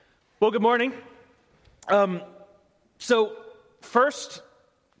Well, good morning. So first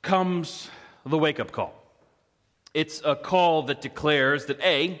comes the wake-up call. It's a call that declares that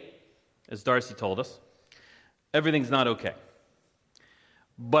A, as Darcy told us, everything's not okay.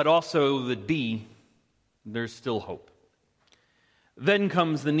 But also that B, there's still hope. Then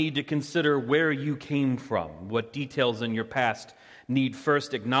comes the need to consider where you came from, what details in your past need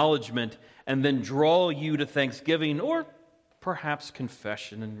first acknowledgement, and then draw you to thanksgiving or perhaps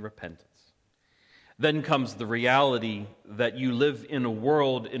confession and repentance. Then comes the reality that you live in a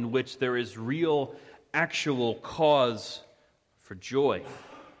world in which there is real, actual cause for joy.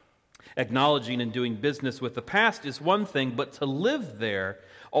 Acknowledging and doing business with the past is one thing, but to live there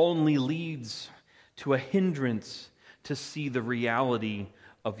only leads to a hindrance to see the reality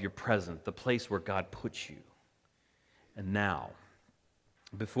of your present, the place where God puts you. And now,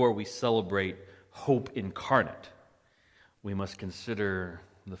 before we celebrate hope incarnate, we must consider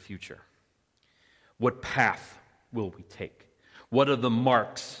the future. What path will we take? What are the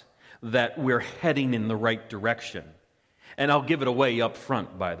marks that we're heading in the right direction? And I'll give it away up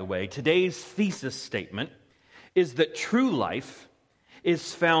front, by the way. Today's thesis statement is that true life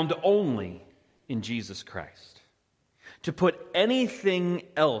is found only in Jesus Christ. To put anything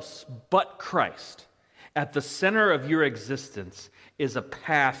else but Christ at the center of your existence is a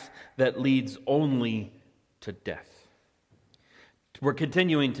path that leads only to death. We're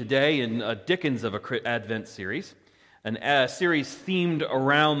continuing today in Dickens of a Advent series, a series themed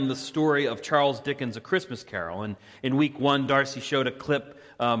around the story of Charles Dickens' A Christmas Carol. And in week 1, Darcy showed a clip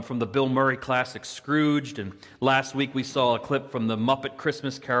from the Bill Murray classic Scrooged, and last week we saw a clip from the Muppet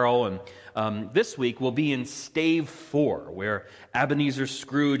Christmas Carol, and this week we'll be in Stave 4, where Ebenezer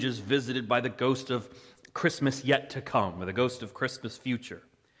Scrooge is visited by the ghost of Christmas yet to come, or the ghost of Christmas future.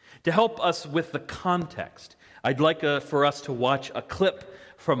 To help us with the context, I'd like for us to watch a clip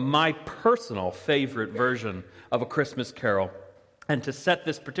from my personal favorite version of A Christmas Carol. And to set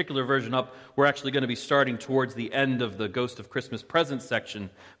this particular version up, we're actually going to be starting towards the end of the Ghost of Christmas Present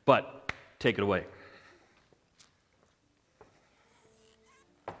section, but take it away.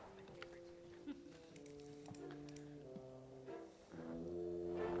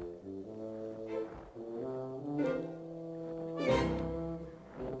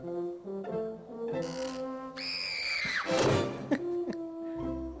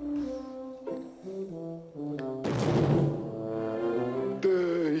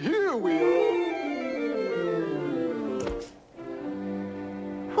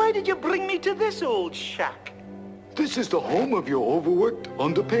 Why did you bring me to this old shack? This is the home of your overworked,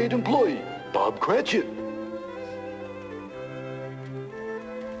 underpaid employee, Bob Cratchit.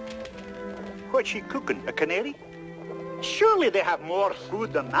 What's she cooking, a canary? Surely they have more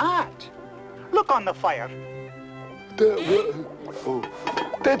food than that. Look on the fire.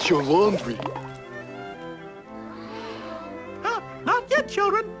 That's your laundry. Not yet,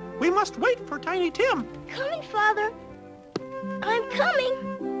 children. We must wait for Tiny Tim. Coming, Father. I'm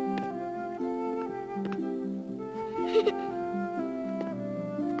coming.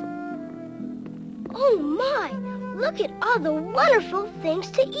 Oh my, look at all the wonderful things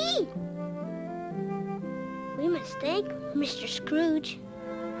to eat. We must thank Mr. Scrooge.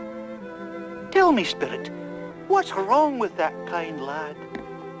 Tell me, Spirit, what's wrong with that kind lad?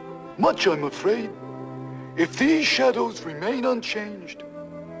 Much, I'm afraid. If these shadows remain unchanged,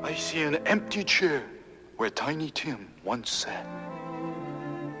 I see an empty chair where Tiny Tim once sat.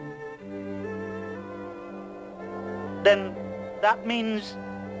 Then that means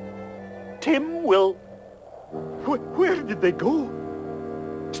Tim will... Where did they go?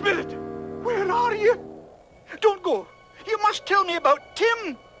 Spirit, where are you? Don't go. You must tell me about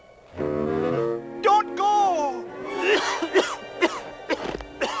Tim. Don't go.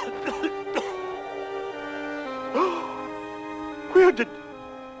 Where did...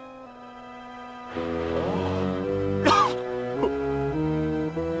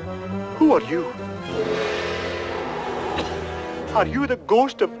 Who are you? Are you the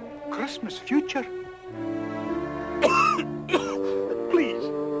ghost of Christmas future? Please,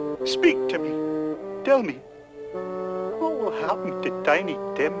 speak to me. Tell me, what will happen to Tiny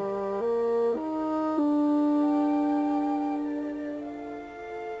Tim?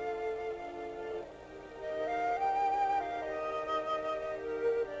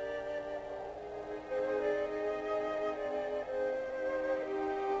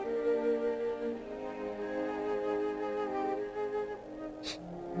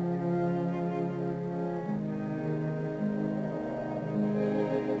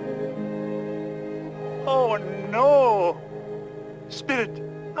 Oh, no. Spirit,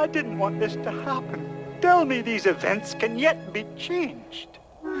 I didn't want this to happen. Tell me these events can yet be changed.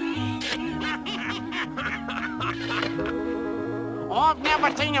 I've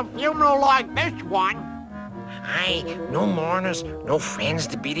never seen a funeral like this one. Aye, no mourners, no friends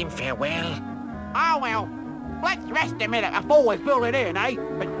to bid him farewell. Oh, well, let's rest a minute before we fill it in, eh?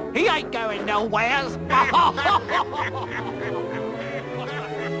 But he ain't going nowheres.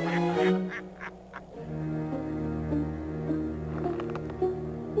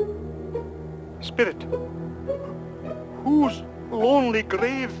 Spirit, whose lonely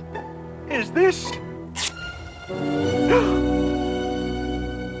grave is this?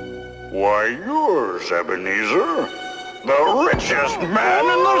 Why, yours, Ebenezer. The richest man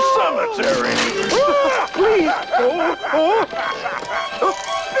in the cemetery. Please!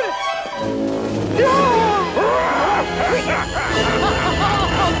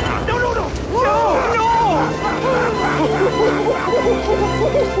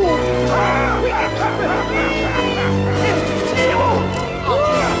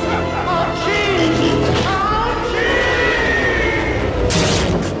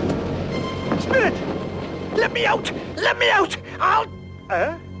 Spirit! Let me out! Let me out! I'll...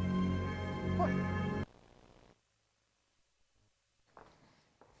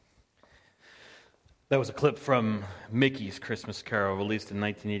 That was a clip from Mickey's Christmas Carol, released in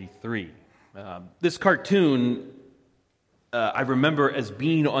 1983. This cartoon, I remember as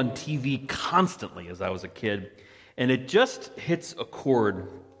being on TV constantly as I was a kid, and it just hits a chord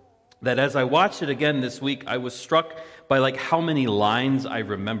that as I watched it again this week, I was struck by how many lines I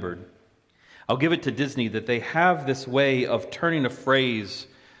remembered. I'll give it to Disney that they have this way of turning a phrase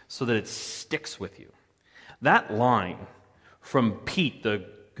so that it sticks with you. That line from Pete,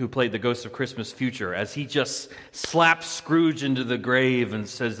 who played the Ghost of Christmas Future, as he just slaps Scrooge into the grave and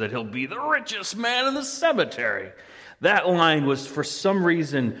says that he'll be the richest man in the cemetery. That line was, for some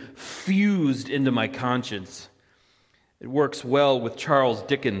reason, fused into my conscience. It works well with Charles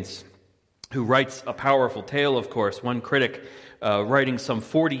Dickens, who writes a powerful tale, of course. One critic, writing some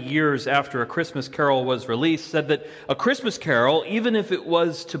 40 years after A Christmas Carol was released, said that A Christmas Carol, even if it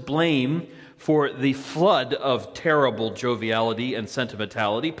was to blame for the flood of terrible joviality and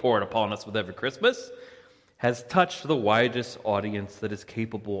sentimentality poured upon us with every Christmas, has touched the widest audience that is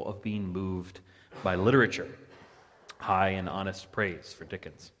capable of being moved by literature. High and honest praise for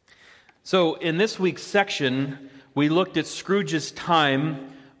Dickens. So in this week's section, we looked at Scrooge's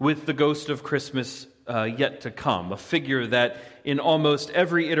time with the Ghost of Christmas yet to come, a figure that in almost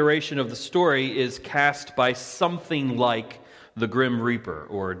every iteration of the story is cast by something like the Grim Reaper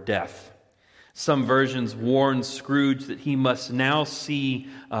or Death. Some versions warn Scrooge that he must now see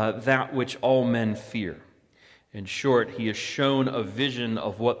that which all men fear. In short, he is shown a vision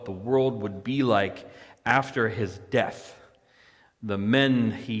of what the world would be like after his death. The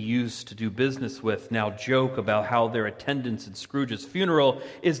men he used to do business with now joke about how their attendance at Scrooge's funeral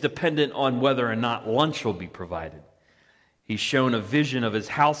is dependent on whether or not lunch will be provided. He's shown a vision of his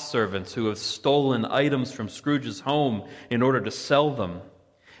house servants who have stolen items from Scrooge's home in order to sell them.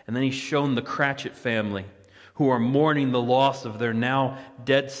 And then he's shown the Cratchit family, who are mourning the loss of their now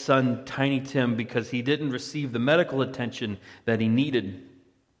dead son, Tiny Tim, because he didn't receive the medical attention that he needed.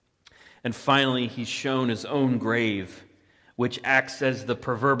 And finally, he's shown his own grave, which acts as the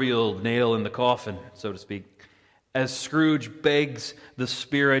proverbial nail in the coffin, so to speak, as Scrooge begs the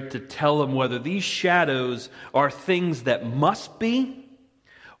spirit to tell him whether these shadows are things that must be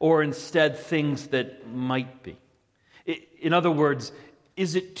or instead things that might be. In other words,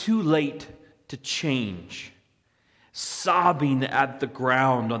 is it too late to change? Sobbing at the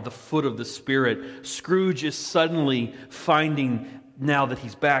ground on the foot of the Spirit, Scrooge is suddenly finding now that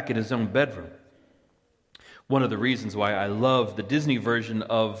he's back in his own bedroom. One of the reasons why I love the Disney version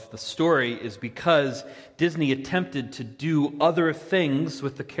of the story is because Disney attempted to do other things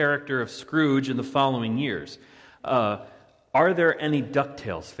with the character of Scrooge in the following years. Are there any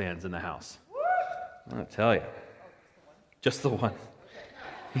DuckTales fans in the house? I'll tell you. Just the one.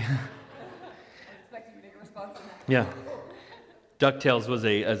 Yeah. DuckTales was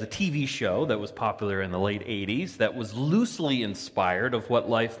a TV show that was popular in the late 80s that was loosely inspired of what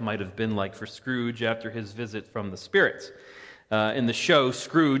life might have been like for Scrooge after his visit from the spirits. In the show,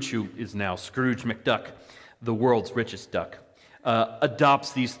 Scrooge, who is now Scrooge McDuck, the world's richest duck,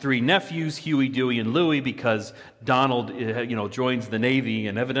 adopts these three nephews, Huey, Dewey, and Louie, because Donald, joins the Navy,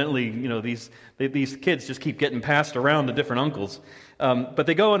 and evidently, these kids just keep getting passed around to different uncles. But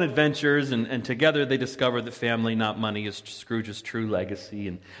they go on adventures, and together they discover that family, not money, is Scrooge's true legacy.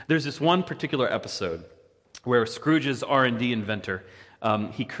 And there's this one particular episode where Scrooge's R&D inventor,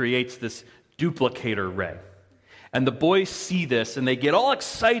 he creates this duplicator ray. And the boys see this, and they get all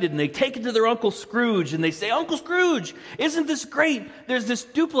excited, and they take it to their Uncle Scrooge, and they say, "Uncle Scrooge, isn't this great? There's this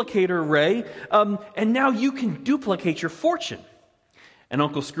duplicator ray, and now you can duplicate your fortune." And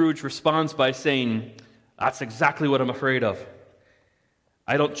Uncle Scrooge responds by saying, "That's exactly what I'm afraid of.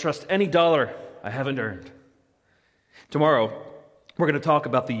 I don't trust any dollar I haven't earned." Tomorrow, we're going to talk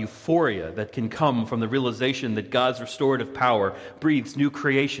about the euphoria that can come from the realization that God's restorative power breathes new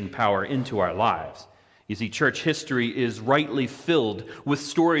creation power into our lives. You see, church history is rightly filled with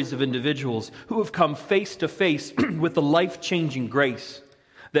stories of individuals who have come face to face with the life-changing grace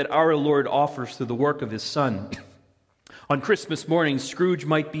that our Lord offers through the work of His Son. On Christmas morning, Scrooge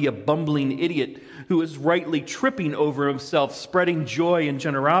might be a bumbling idiot who is rightly tripping over himself, spreading joy and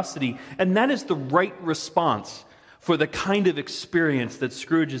generosity, and that is the right response for the kind of experience that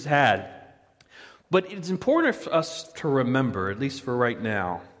Scrooge has had. But it's important for us to remember, at least for right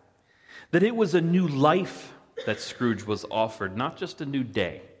now, that it was a new life that Scrooge was offered, not just a new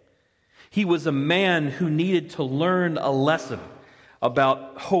day. He was a man who needed to learn a lesson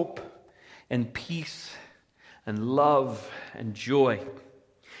about hope and peace and love and joy.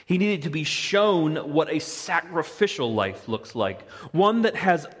 He needed to be shown what a sacrificial life looks like, one that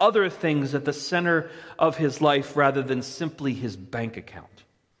has other things at the center of his life rather than simply his bank account.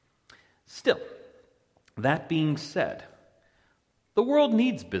 Still, that being said, the world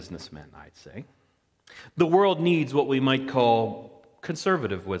needs businessmen, I'd say. The world needs what we might call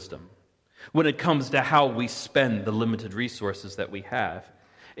conservative wisdom when it comes to how we spend the limited resources that we have.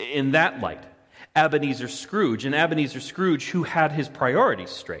 In that light, Ebenezer Scrooge, who had his priorities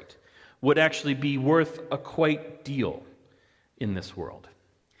straight, would actually be worth a quite deal in this world.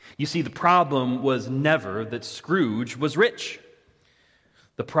 You see, the problem was never that Scrooge was rich.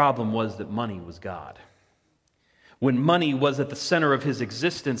 The problem was that money was God. When money was at the center of his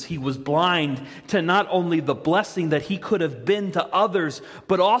existence, he was blind to not only the blessing that he could have been to others,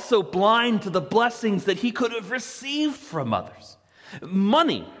 but also blind to the blessings that he could have received from others.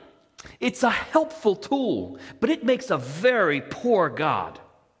 Money, it's a helpful tool, but it makes a very poor God.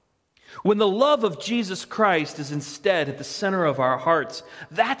 When the love of Jesus Christ is instead at the center of our hearts,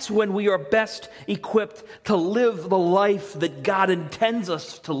 that's when we are best equipped to live the life that God intends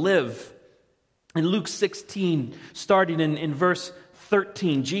us to live. In Luke 16, starting in verse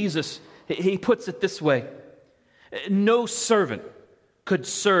 13, Jesus, he puts it this way: "No servant could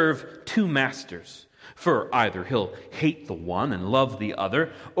serve two masters, for either he'll hate the one and love the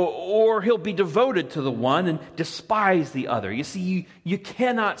other, or he'll be devoted to the one and despise the other." You see, you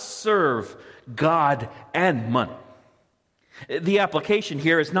cannot serve God and money. The application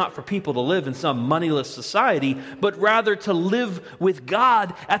here is not for people to live in some moneyless society, but rather to live with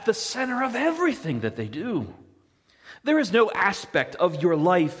God at the center of everything that they do. There is no aspect of your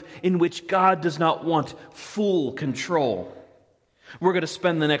life in which God does not want full control. We're going to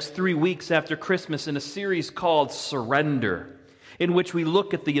spend the next 3 weeks after Christmas in a series called Surrender, in which we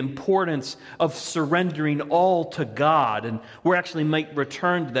look at the importance of surrendering all to God. And we actually might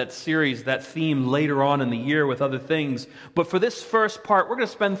return to that series, that theme, later on in the year with other things. But for this first part, we're going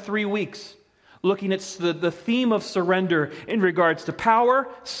to spend 3 weeks looking at the theme of surrender in regards to power,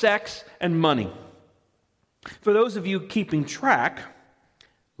 sex, and money. For those of you keeping track,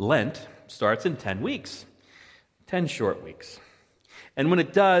 Lent starts in 10 weeks, 10 short weeks. And when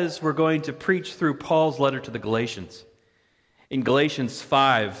it does, we're going to preach through Paul's letter to the Galatians. In Galatians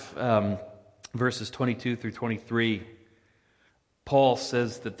 5, verses 22 through 23, Paul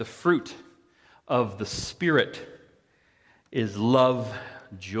says that the fruit of the Spirit is love,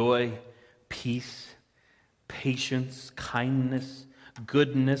 joy, peace, patience, kindness,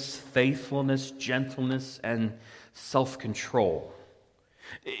 goodness, faithfulness, gentleness, and self-control.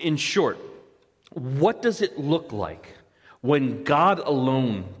 In short, what does it look like when God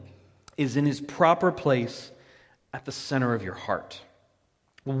alone is in His proper place at the center of your heart?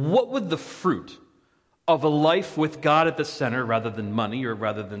 What would the fruit of a life with God at the center, rather than money or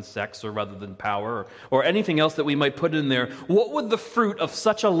rather than sex or rather than power or anything else that we might put in there, what would the fruit of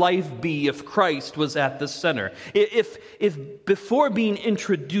such a life be if Christ was at the center? If before being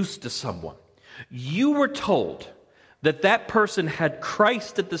introduced to someone, you were told that that person had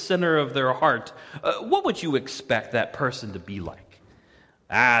Christ at the center of their heart, what would you expect that person to be like?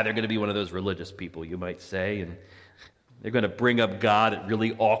 They're going to be one of those religious people, you might say, and they're going to bring up God at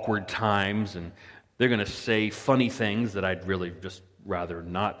really awkward times, and they're going to say funny things that I'd really just rather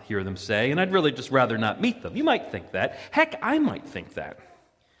not hear them say, and I'd really just rather not meet them. You might think that. Heck, I might think that.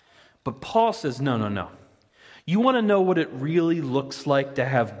 But Paul says, no. You want to know what it really looks like to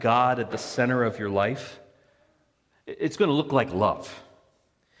have God at the center of your life? It's going to look like love.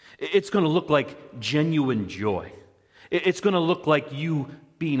 It's going to look like genuine joy. It's going to look like you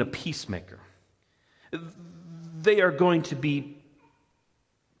being a peacemaker. They are going to be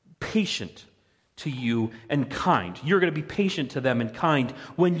patient to you and kind. You're going to be patient to them and kind.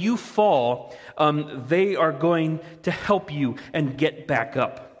 When you fall, they are going to help you and get back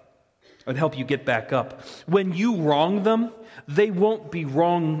up. And help you get back up. When you wrong them, they won't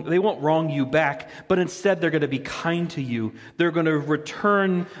wrong you back, but instead they're going to be kind to you. They're going to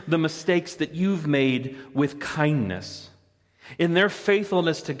return the mistakes that you've made with kindness. In their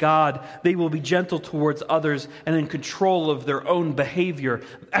faithfulness to God, they will be gentle towards others and in control of their own behavior.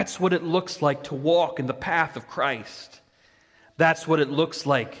 That's what it looks like to walk in the path of Christ. That's what it looks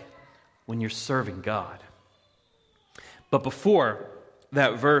like when you're serving God. But before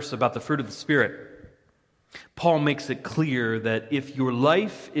that verse about the fruit of the Spirit, Paul makes it clear that if your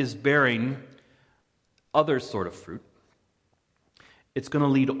life is bearing other sort of fruit, it's going to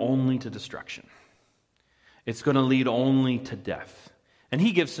lead only to destruction. It's going to lead only to death. And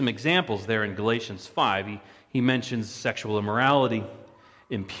he gives some examples there in Galatians 5. He mentions sexual immorality,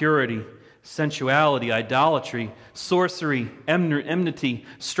 impurity, sensuality, idolatry, sorcery, enmity,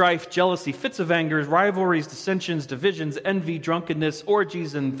 strife, jealousy, fits of anger, rivalries, dissensions, divisions, envy, drunkenness,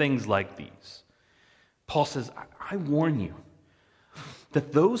 orgies, and things like these. Paul says, I warn you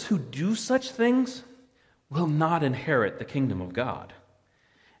that those who do such things will not inherit the kingdom of God.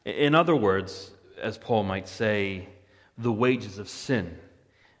 In other words, as Paul might say, the wages of sin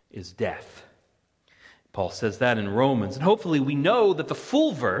is death. Paul says that in Romans. And hopefully we know that the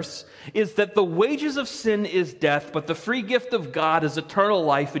full verse is that the wages of sin is death, but the free gift of God is eternal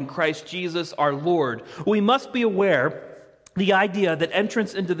life in Christ Jesus our Lord. We must be aware the idea that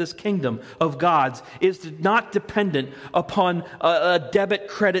entrance into this kingdom of God's is not dependent upon a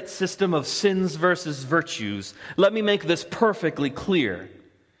debit-credit system of sins versus virtues. Let me make this perfectly clear.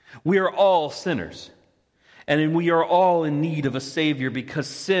 We are all sinners, and we are all in need of a Savior because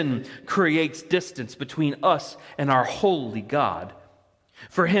sin creates distance between us and our holy God.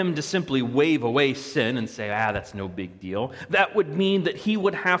 For him to simply wave away sin and say, that's no big deal, that would mean that he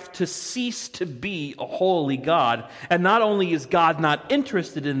would have to cease to be a holy God. And not only is God not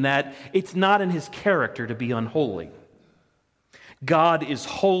interested in that, it's not in his character to be unholy. God is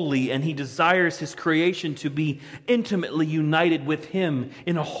holy, and he desires his creation to be intimately united with him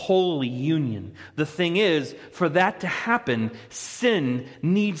in a holy union. The thing is, for that to happen, sin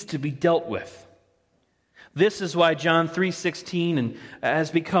needs to be dealt with. This is why John 3:16 has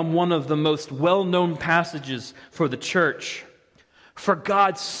become one of the most well-known passages for the church. For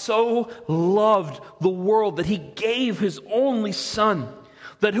God so loved the world that he gave his only Son,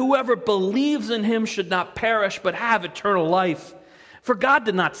 that whoever believes in him should not perish but have eternal life. For God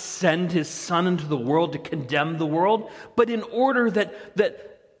did not send his Son into the world to condemn the world, but in order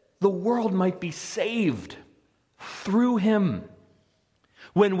that the world might be saved through him.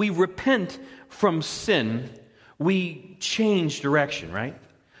 When we repent from sin, we change direction, right?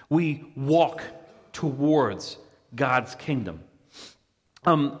 We walk towards God's kingdom.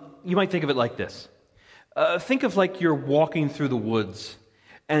 You might think of it like this. Think of like you're walking through the woods,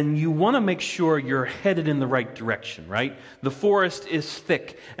 and you want to make sure you're headed in the right direction, right? The forest is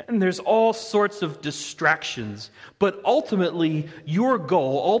thick, and there's all sorts of distractions. But ultimately, your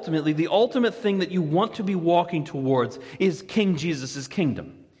goal, the ultimate thing that you want to be walking towards is King Jesus'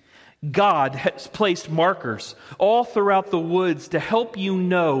 kingdom. God has placed markers all throughout the woods to help you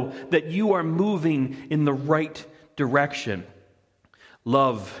know that you are moving in the right direction.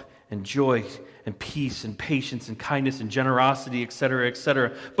 Love and joy and peace and patience and kindness and generosity, etc.,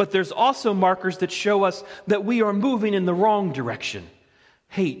 etc. But there's also markers that show us that we are moving in the wrong direction.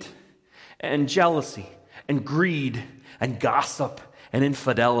 Hate and jealousy and greed and gossip and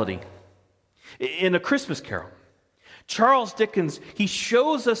infidelity. In A Christmas Carol, Charles Dickens, he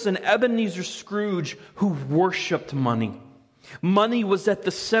shows us an Ebenezer Scrooge who worshipped money. Money was at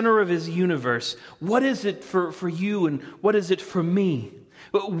the center of his universe. What is it for you and what is it for me?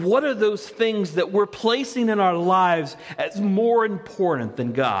 What are those things that we're placing in our lives as more important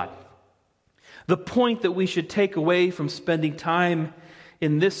than God? The point that we should take away from spending time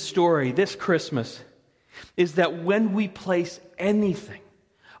in this story, this Christmas, is that when we place anything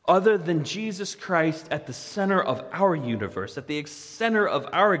other than Jesus Christ at the center of our universe, at the center of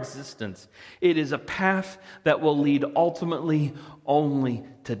our existence, it is a path that will lead ultimately only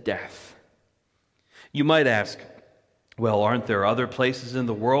to death. You might ask, well, aren't there other places in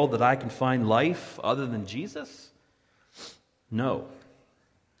the world that I can find life other than Jesus? No.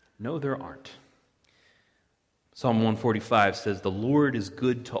 No, there aren't. Psalm 145 says, "The Lord is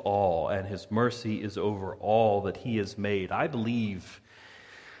good to all, and his mercy is over all that he has made." I believe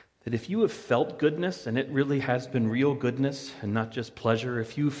that if you have felt goodness, and it really has been real goodness and not just pleasure,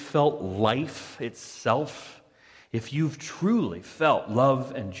 if you felt life itself, if you've truly felt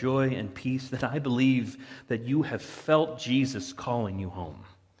love and joy and peace, then I believe that you have felt Jesus calling you home.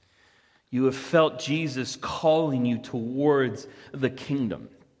 You have felt Jesus calling you towards the kingdom.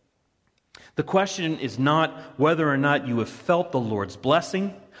 The question is not whether or not you have felt the Lord's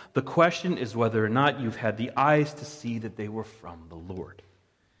blessing. The question is whether or not you've had the eyes to see that they were from the Lord.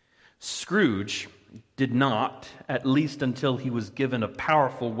 Scrooge did not, at least until he was given a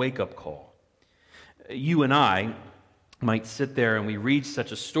powerful wake-up call. You and I might sit there and we read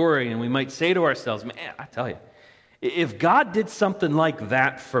such a story and we might say to ourselves, man, I tell you, if God did something like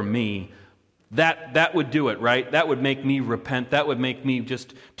that for me, that would do it, right? That would make me repent. That would make me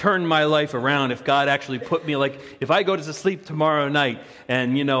just turn my life around if God actually put me, like, if I go to sleep tomorrow night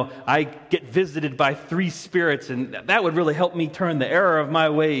and, I get visited by 3 spirits, and that would really help me turn the error of my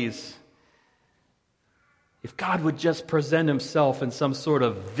ways. If God would just present himself in some sort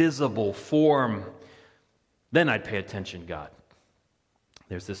of visible form, then I'd pay attention, God.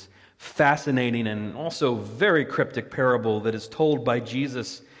 There's this fascinating and also very cryptic parable that is told by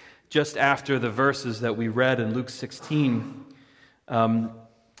Jesus just after the verses that we read in Luke 16,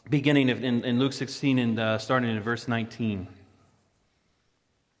 beginning in Luke 16 and starting in verse 19.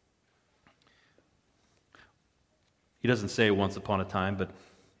 He doesn't say once upon a time, but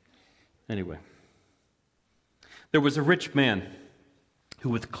anyway. There was a rich man who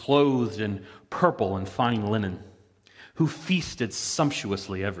was clothed in purple and fine linen, who feasted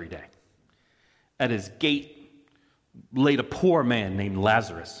sumptuously every day. At his gate laid a poor man named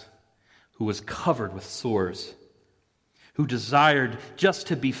Lazarus, who was covered with sores, who desired just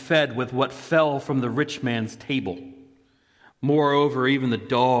to be fed with what fell from the rich man's table. Moreover, even the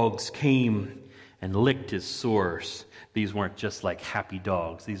dogs came and licked his sores. These weren't just like happy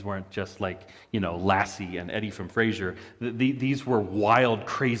dogs. These weren't just like, Lassie and Eddie from Frasier. These were wild,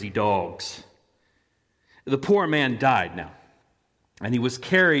 crazy dogs. The poor man died now, and he was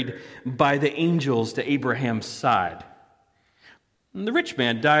carried by the angels to Abraham's side. And the rich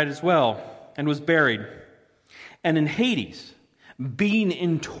man died as well and was buried. And in Hades, being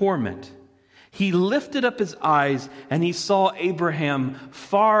in torment, he lifted up his eyes and he saw Abraham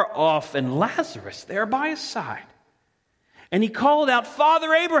far off and Lazarus there by his side. And he called out,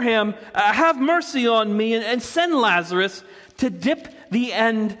 "Father Abraham, have mercy on me and send Lazarus to dip the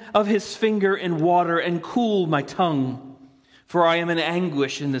end of his finger in water and cool my tongue, for I am in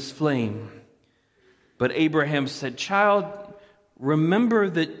anguish in this flame." But Abraham said, "Child, remember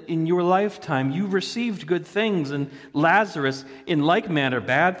that in your lifetime you received good things, and Lazarus in like manner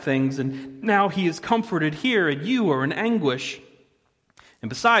bad things, and now he is comforted here, and you are in anguish. And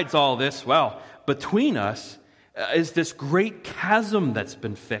besides all this, between us is this great chasm that's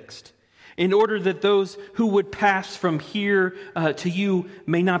been fixed, in order that those who would pass from here to you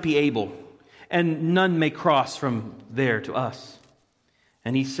may not be able, and none may cross from there to us."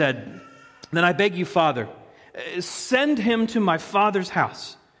 And he said, "Then I beg you, Father, send him to my father's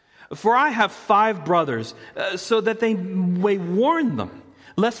house, for I have 5 brothers, so that they may warn them,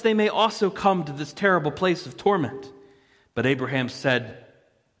 lest they may also come to this terrible place of torment." But Abraham said,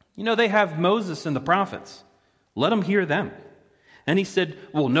 "They have Moses and the prophets. Let them hear them." And he said,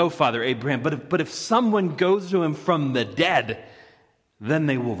 "Well, no, Father Abraham, but if someone goes to him from the dead, then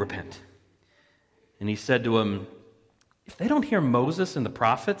they will repent." And he said to him, "If they don't hear Moses and the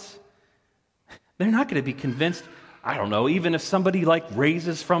prophets, they're not going to be convinced, even if somebody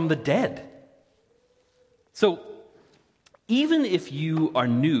raises from the dead." So, even if you are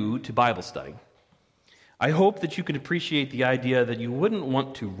new to Bible study, I hope that you can appreciate the idea that you wouldn't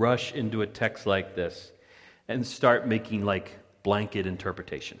want to rush into a text like this and start making blanket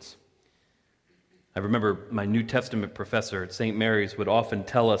interpretations. I remember my New Testament professor at St. Mary's would often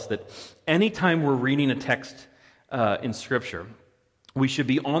tell us that anytime we're reading a text in Scripture, we should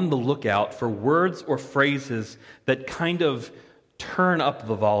be on the lookout for words or phrases that kind of turn up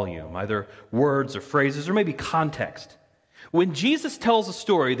the volume, either words or phrases or maybe context. When Jesus tells a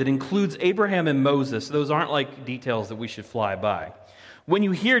story that includes Abraham and Moses, those aren't details that we should fly by. When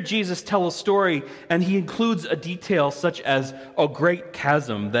you hear Jesus tell a story and he includes a detail such as a great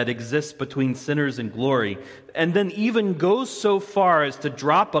chasm that exists between sinners and glory, and then even goes so far as to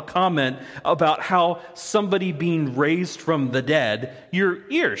drop a comment about how somebody being raised from the dead, your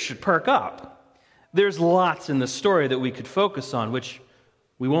ears should perk up. There's lots in the story that we could focus on, which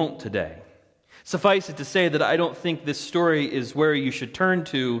we won't today. Suffice it to say that I don't think this story is where you should turn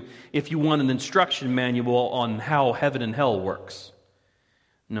to if you want an instruction manual on how heaven and hell works.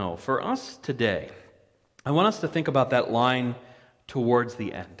 No, for us today, I want us to think about that line towards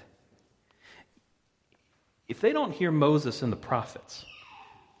the end. If they don't hear Moses and the prophets,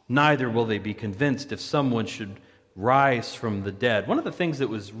 neither will they be convinced if someone should rise from the dead. One of the things that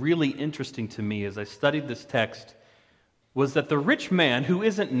was really interesting to me as I studied this text was that the rich man, who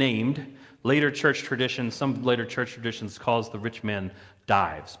isn't named, some later church traditions calls the rich man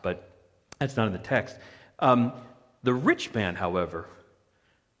Dives, but that's not in the text. The rich man, however,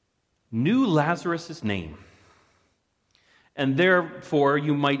 knew Lazarus' name. And therefore,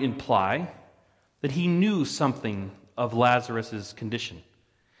 you might imply that he knew something of Lazarus' condition.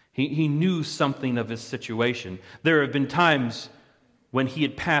 He knew something of his situation. There have been times when he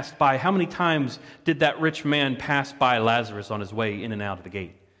had passed by. How many times did that rich man pass by Lazarus on his way in and out of the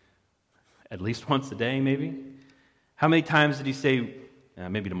gate? At least once a day, maybe? How many times did he say,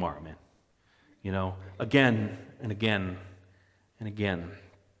 maybe tomorrow, man? You know, again and again and again.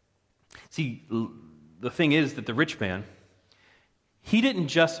 See, the thing is that the rich man, he didn't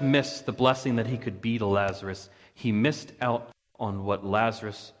just miss the blessing that he could be to Lazarus. He missed out on what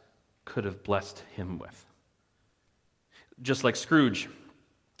Lazarus could have blessed him with. Just like Scrooge.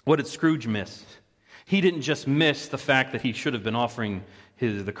 What did Scrooge miss? He didn't just miss the fact that he should have been offering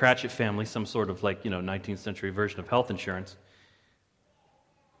the Cratchit family some sort of 19th century version of health insurance.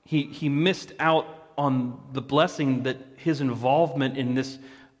 He missed out on the blessing that his involvement in this.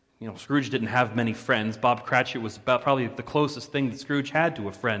 Scrooge didn't have many friends. Bob Cratchit was about probably the closest thing that Scrooge had to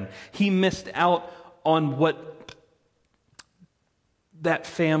a friend. He missed out on what that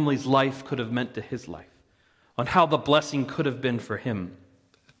family's life could have meant to his life, on how the blessing could have been for him.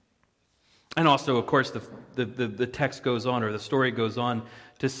 And also, of course, the text goes on, or the story goes on,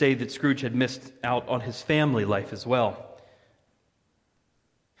 to say that Scrooge had missed out on his family life as well.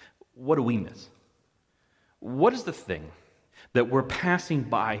 What do we miss? What is the thing that we're passing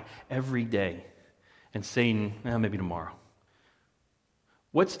by every day and saying, maybe tomorrow?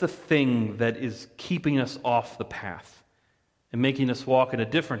 What's the thing that is keeping us off the path and making us walk in a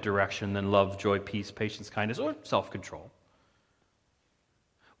different direction than love, joy, peace, patience, kindness, or self-control?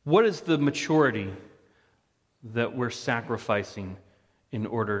 What is the maturity that we're sacrificing in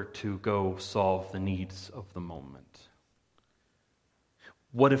order to go solve the needs of the moment?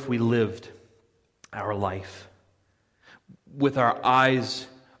 What if we lived our life with our eyes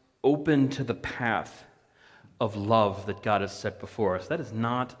open to the path of love that God has set before us? That is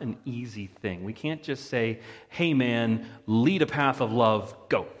not an easy thing. We can't just say, hey man, lead a path of love,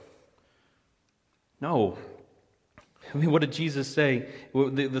 go. No. I mean, what did Jesus say?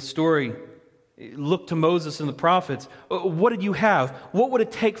 The story, look to Moses and the prophets. What did you have? What would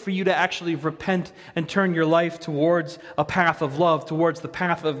it take for you to actually repent and turn your life towards a path of love, towards the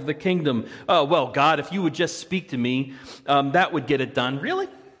path of the kingdom? Oh, well, God, if you would just speak to me, that would get it done. Really?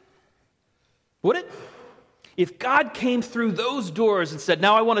 Would it? If God came through those doors and said,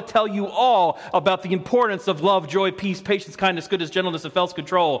 now I want to tell you all about the importance of love, joy, peace, patience, kindness, goodness, gentleness, and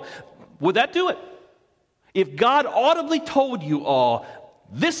self-control, would that do it? If God audibly told you all,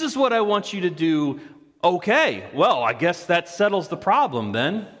 this is what I want you to do, okay, well, I guess that settles the problem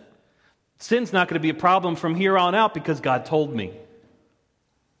then. Sin's not going to be a problem from here on out because God told me.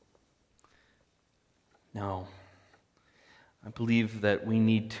 No. I believe that we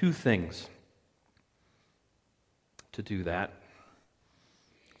need two things to do that.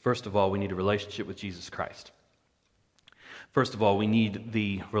 First of all, we need a relationship with Jesus Christ. First of all, we need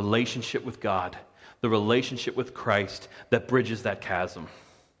the relationship with God, the relationship with Christ that bridges that chasm,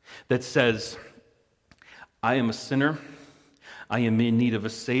 that says, I am a sinner, I am in need of a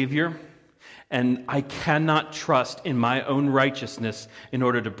Savior, and I cannot trust in my own righteousness in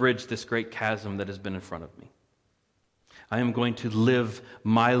order to bridge this great chasm that has been in front of me. I am going to live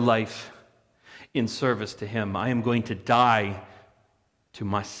my life in service to Him. I am going to die to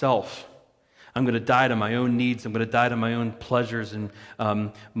myself. I'm going to die to my own needs. I'm going to die to my own pleasures and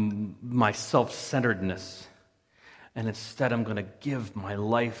my self-centeredness. And instead, I'm going to give my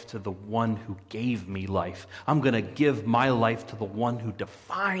life to the one who gave me life. I'm going to give my life to the one who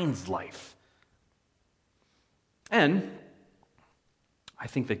defines life. And I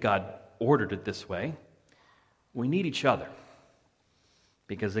think that God ordered it this way. We need each other.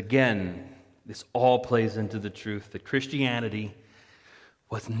 Because again, this all plays into the truth that Christianity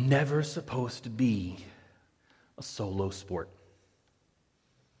was never supposed to be a solo sport.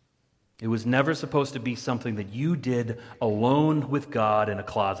 It was never supposed to be something that you did alone with God in a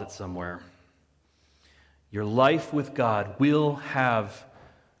closet somewhere. Your life with God will have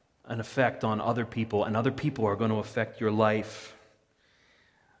an effect on other people, and other people are going to affect your life.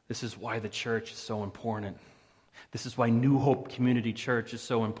 This is why the church is so important. This is why New Hope Community Church is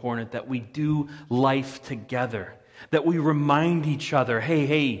so important, that we do life together, that we remind each other,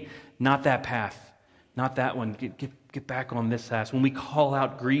 hey, not that path. Not that one. Get back on this ass. When we call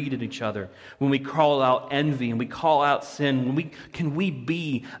out greed at each other, when we call out envy, and we call out sin, can we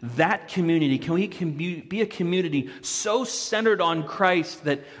be that community? Can we be a community so centered on Christ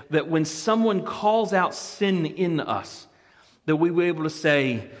that when someone calls out sin in us, that we were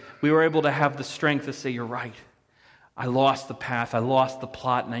able to have the strength to say, you're right. I lost the path, I lost the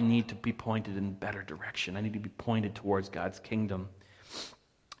plot, and I need to be pointed in a better direction. I need to be pointed towards God's kingdom.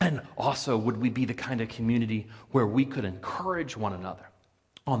 And also, would we be the kind of community where we could encourage one another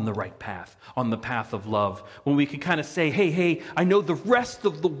on the right path, on the path of love, when we could kind of say, hey, I know the rest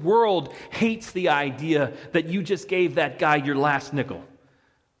of the world hates the idea that you just gave that guy your last nickel.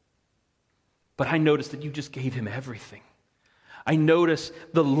 But I noticed that you just gave him everything. I notice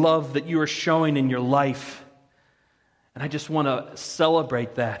the love that you are showing in your life. And I just want to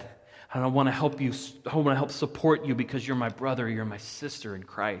celebrate that. And I want to help you. I want to help support you because you're my brother, you're my sister in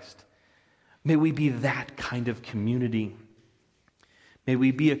Christ. May we be that kind of community. May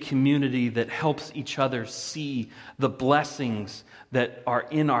we be a community that helps each other see the blessings that are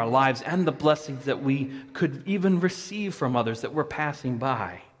in our lives and the blessings that we could even receive from others that we're passing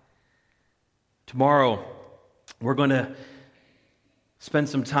by. Tomorrow, we're going to spend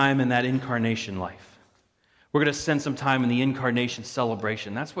some time in that incarnation life. We're going to spend some time in the incarnation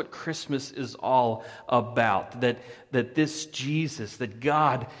celebration. That's what Christmas is all about. That this Jesus, that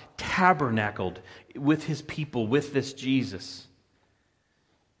God tabernacled with his people, with this Jesus,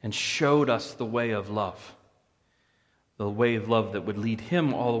 and showed us the way of love. The way of love that would lead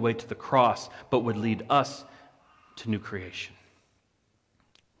him all the way to the cross, but would lead us to new creation.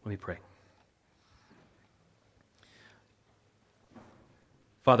 Let me pray.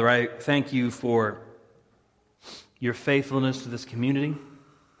 Father, I thank you for your faithfulness to this community.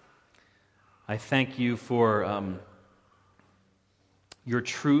 I thank you for your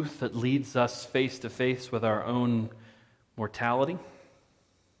truth that leads us face to face with our own mortality,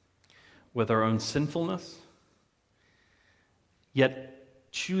 with our own sinfulness, yet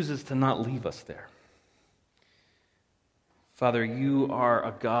chooses to not leave us there. Father, you are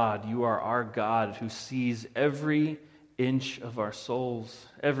a God, you are our God who sees every inch of our souls,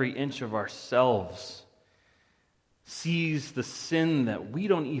 every inch of ourselves, sees the sin that we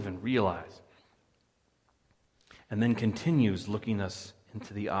don't even realize, and then continues looking us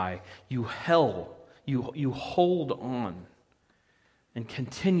into the eye. You hold on and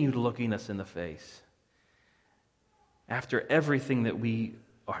continue looking us in the face after everything that we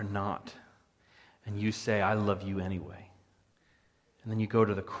are not. And you say, I love you anyway. And then you go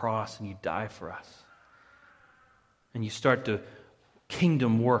to the cross and you die for us. And you start the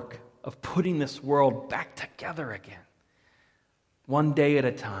kingdom work of putting this world back together again, one day at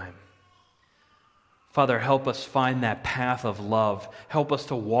a time. Father, help us find that path of love. Help us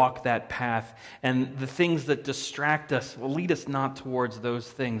to walk that path. And the things that distract us will lead us not towards those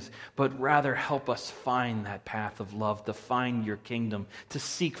things, but rather help us find that path of love, to find your kingdom, to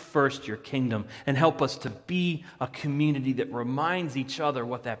seek first your kingdom, and help us to be a community that reminds each other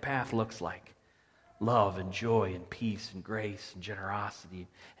what that path looks like. Love and joy and peace and grace and generosity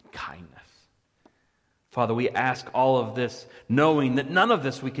and kindness. Father, we ask all of this knowing that none of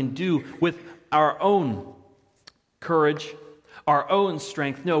this we can do with our own courage, our own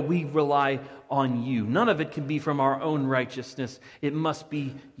strength. No, we rely on you. None of it can be from our own righteousness. It must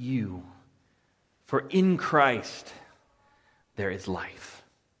be you. For in Christ there is life.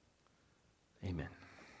 Amen.